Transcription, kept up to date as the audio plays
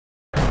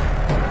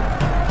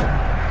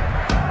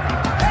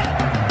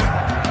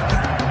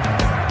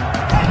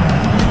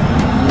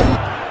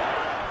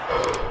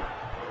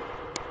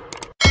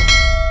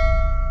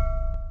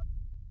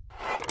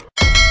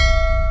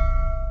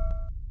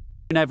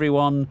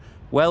Everyone,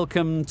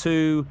 welcome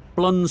to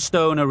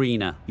Blunstone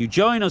Arena. You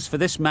join us for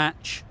this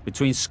match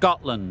between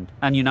Scotland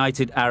and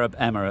United Arab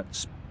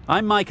Emirates.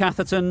 I'm Mike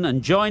Atherton,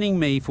 and joining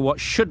me for what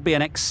should be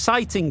an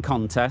exciting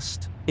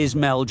contest is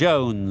Mel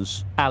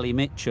Jones, Ali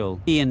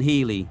Mitchell, Ian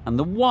Healy, and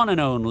the one and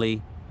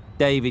only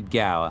David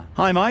Gower.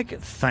 Hi Mike,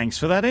 thanks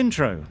for that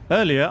intro.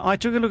 Earlier I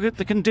took a look at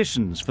the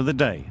conditions for the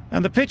day,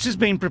 and the pitch has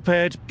been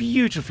prepared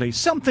beautifully,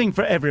 something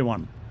for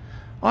everyone.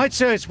 I'd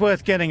say it's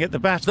worth getting at the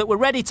bat. That we're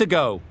ready to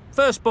go.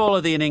 First ball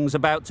of the innings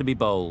about to be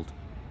bowled.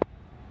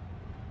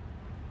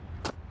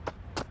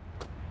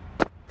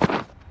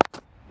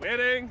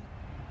 Waiting.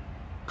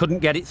 Couldn't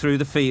get it through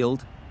the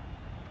field.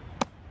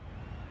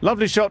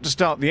 Lovely shot to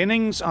start the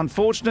innings.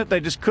 Unfortunate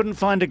they just couldn't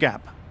find a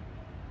gap.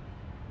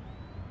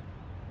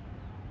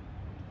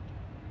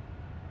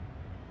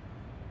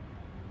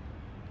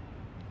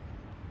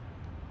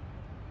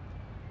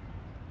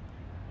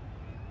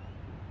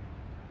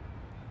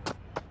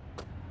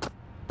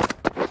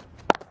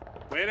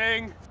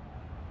 Waiting.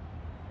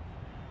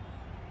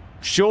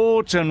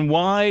 Short and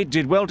wide,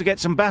 did well to get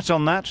some bat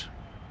on that.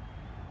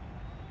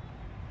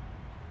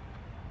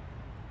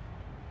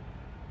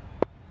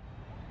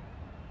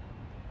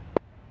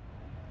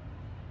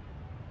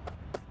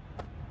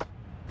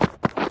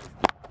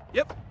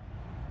 Yep.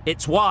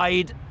 It's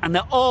wide and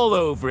they're all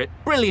over it.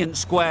 Brilliant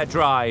square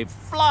drive.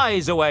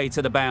 Flies away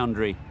to the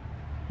boundary.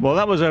 Well,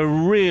 that was a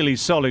really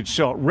solid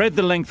shot. Read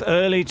the length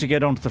early to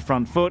get onto the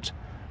front foot,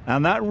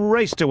 and that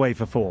raced away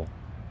for 4.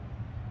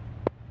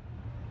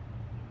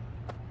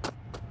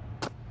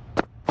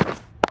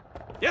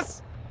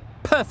 Yes.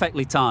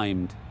 Perfectly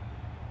timed.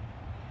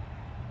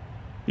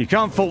 You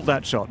can't fault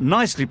that shot.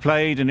 Nicely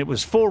played, and it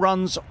was 4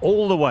 runs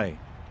all the way.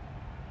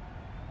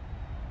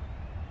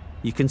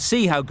 You can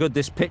see how good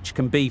this pitch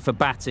can be for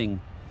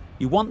batting.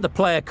 You want the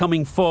player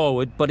coming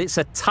forward, but it's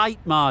a tight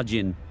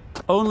margin.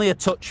 Only a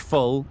touch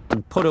full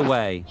and put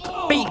away.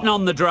 Beaten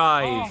on the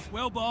drive.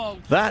 Well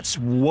bowled. That's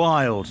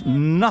wild.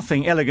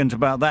 Nothing elegant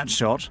about that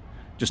shot.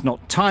 Just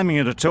not timing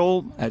it at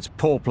all. It's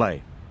poor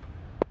play.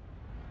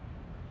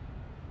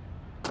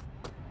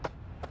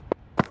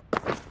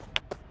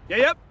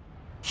 Yep.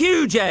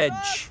 Huge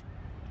edge.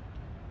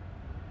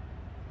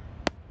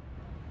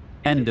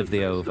 End of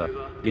the over.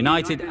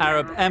 United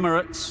Arab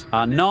Emirates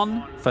are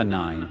none for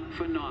 9.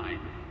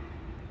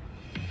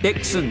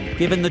 Dixon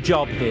given the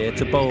job here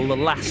to bowl the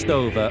last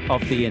over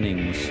of the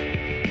innings.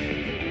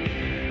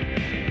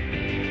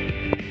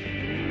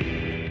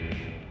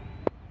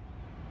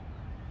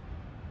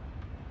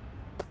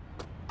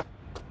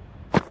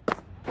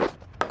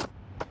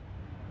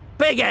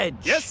 Big edge.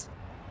 Yes.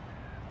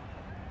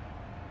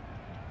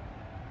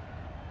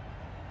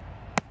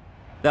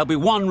 There'll be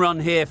 1 run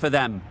here for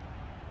them.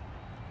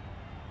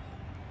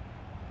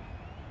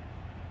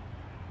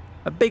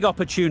 A big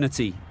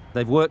opportunity.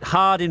 They've worked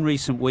hard in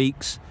recent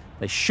weeks.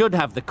 They should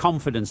have the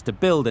confidence to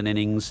build an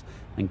innings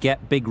and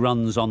get big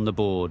runs on the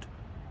board.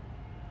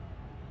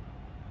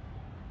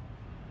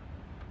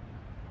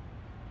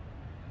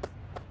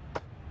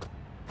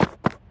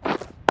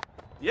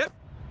 Yep.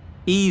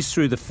 Ease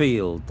through the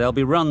field. There'll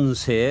be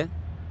runs here.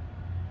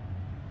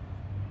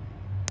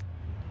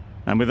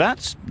 And with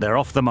that, they're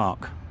off the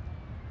mark.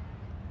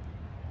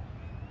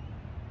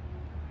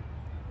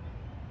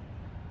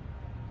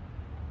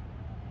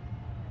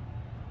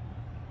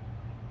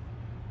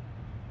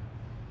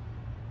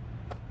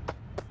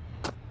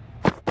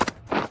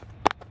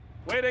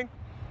 Waiting.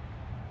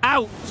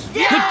 Out!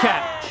 Yeah! Good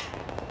catch!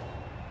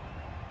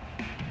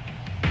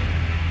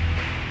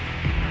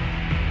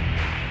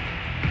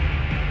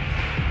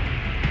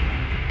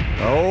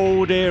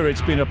 Oh dear,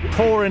 it's been a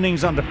poor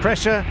innings under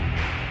pressure,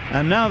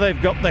 and now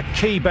they've got the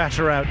key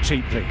batter out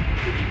cheaply.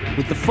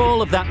 With the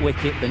fall of that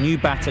wicket, the new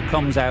batter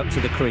comes out to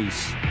the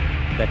crease.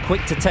 They're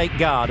quick to take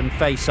guard and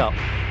face up.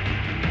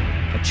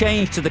 A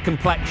change to the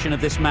complexion of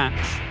this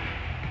match.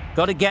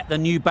 Got to get the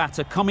new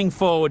batter coming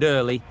forward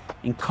early,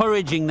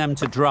 encouraging them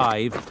to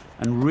drive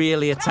and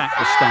really attack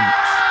the stumps.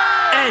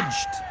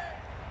 Edged!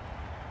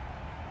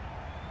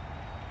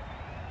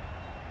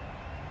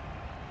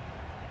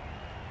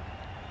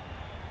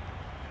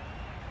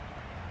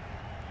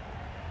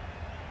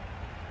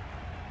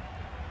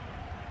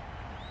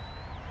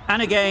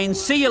 And again,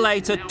 see you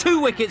later,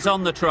 2 wickets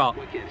on the trot.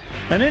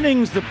 An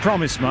innings that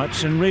promised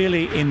much and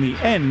really, in the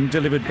end,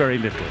 delivered very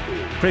little.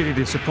 Pretty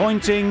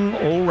disappointing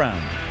all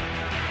round.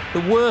 The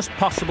worst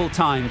possible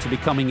time to be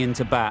coming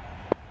into bat.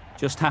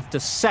 Just have to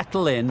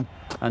settle in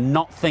and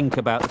not think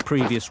about the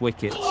previous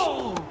wickets.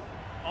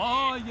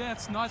 Oh,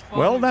 yes, nice bowling.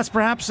 Well, that's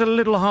perhaps a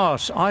little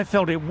harsh. I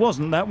felt it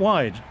wasn't that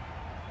wide.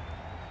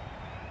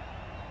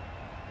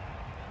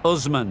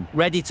 Usman,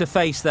 ready to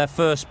face their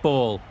first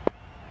ball.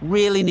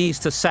 Really needs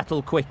to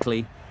settle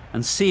quickly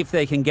and see if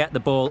they can get the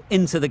ball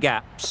into the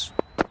gaps.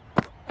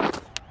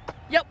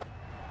 Yep.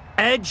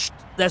 Edged,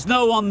 there's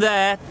no one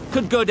there.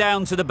 Could go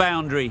down to the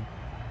boundary.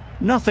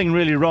 Nothing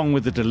really wrong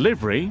with the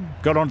delivery.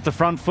 Got onto the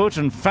front foot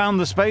and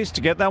found the space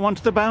to get that one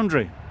to the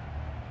boundary.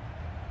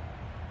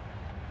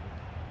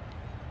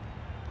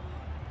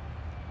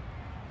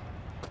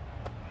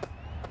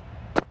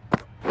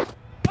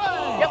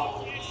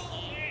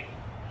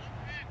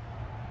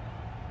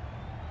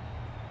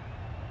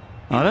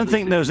 I don't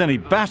think there was any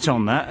bat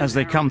on that as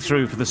they come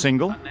through for the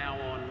single.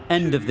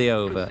 End of the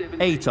over,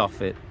 8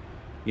 off it.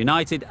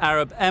 United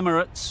Arab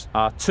Emirates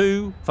are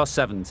 2 for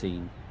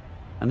 17.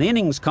 And the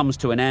innings comes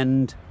to an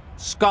end.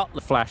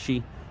 Scotland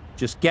flashy,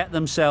 just get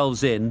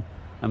themselves in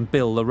and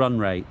build the run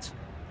rate.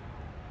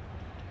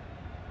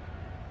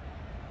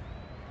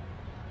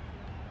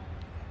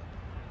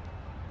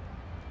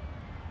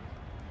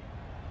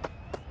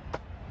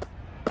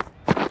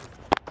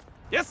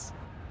 Yes.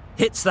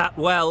 Hits that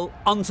well,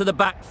 onto the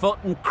back foot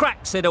and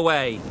cracks it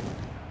away.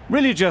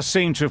 Really just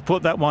seemed to have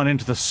put that one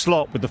into the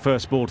slot with the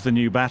first ball to the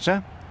new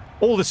batter.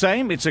 All the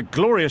same, it's a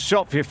glorious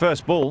shot for your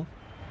first ball.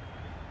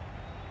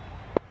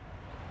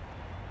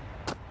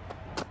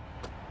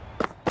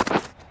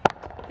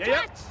 Yeah,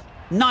 yeah.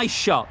 Nice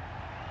shot.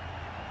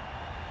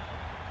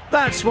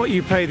 That's what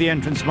you pay the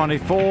entrance money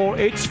for.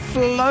 It's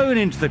flown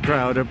into the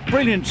crowd. A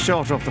brilliant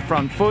shot off the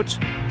front foot.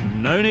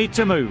 No need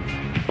to move.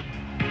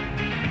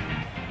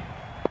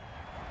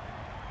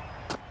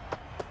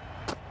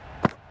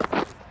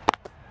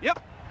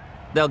 Yep.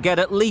 They'll get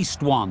at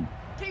least one.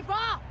 Keeper.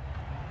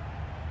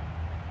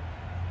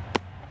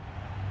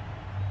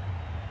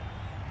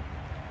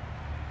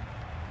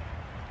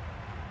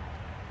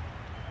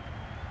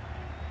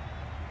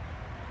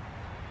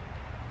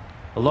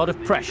 A lot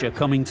of pressure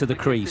coming to the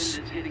crease.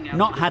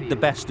 Not had the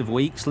best of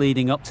weeks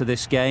leading up to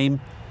this game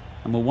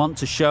and will want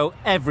to show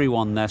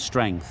everyone their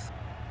strength.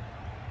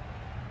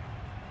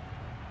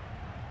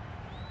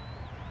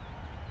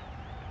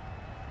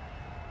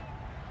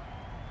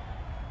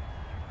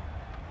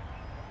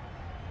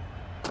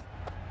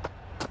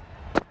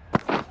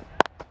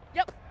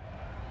 Yep.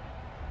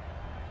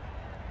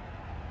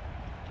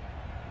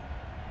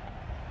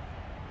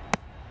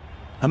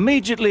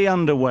 Immediately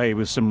underway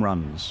with some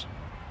runs.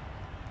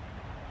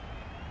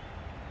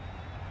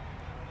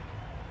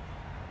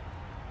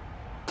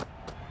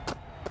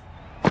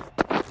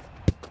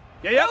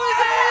 Yeah, yeah.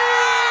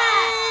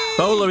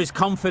 Bowler is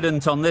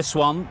confident on this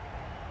one.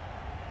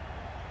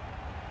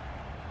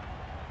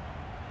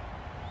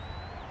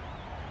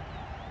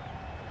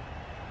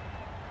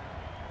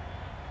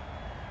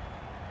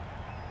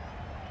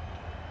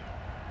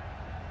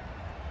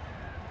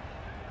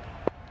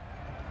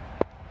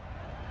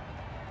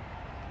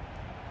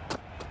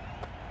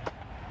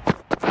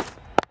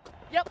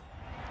 Yep.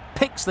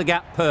 Picks the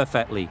gap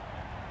perfectly.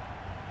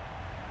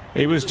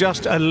 It was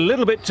just a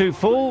little bit too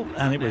full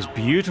and it was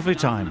beautifully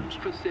timed.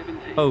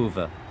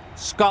 Over.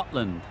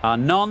 Scotland are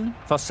none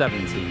for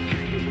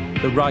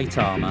 17. The right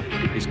armour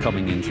is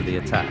coming into the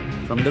attack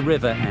from the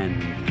river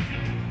end.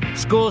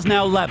 Score's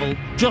now level,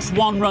 just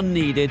one run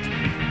needed.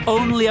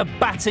 Only a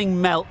batting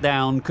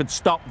meltdown could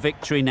stop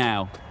victory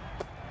now.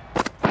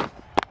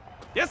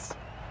 Yes.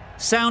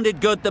 Sounded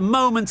good the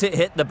moment it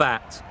hit the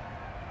bat.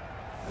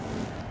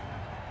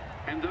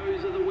 And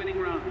those are the winning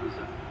runs.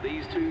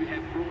 These two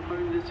have brought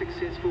home the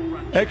successful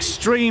run.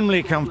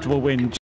 Extremely comfortable win.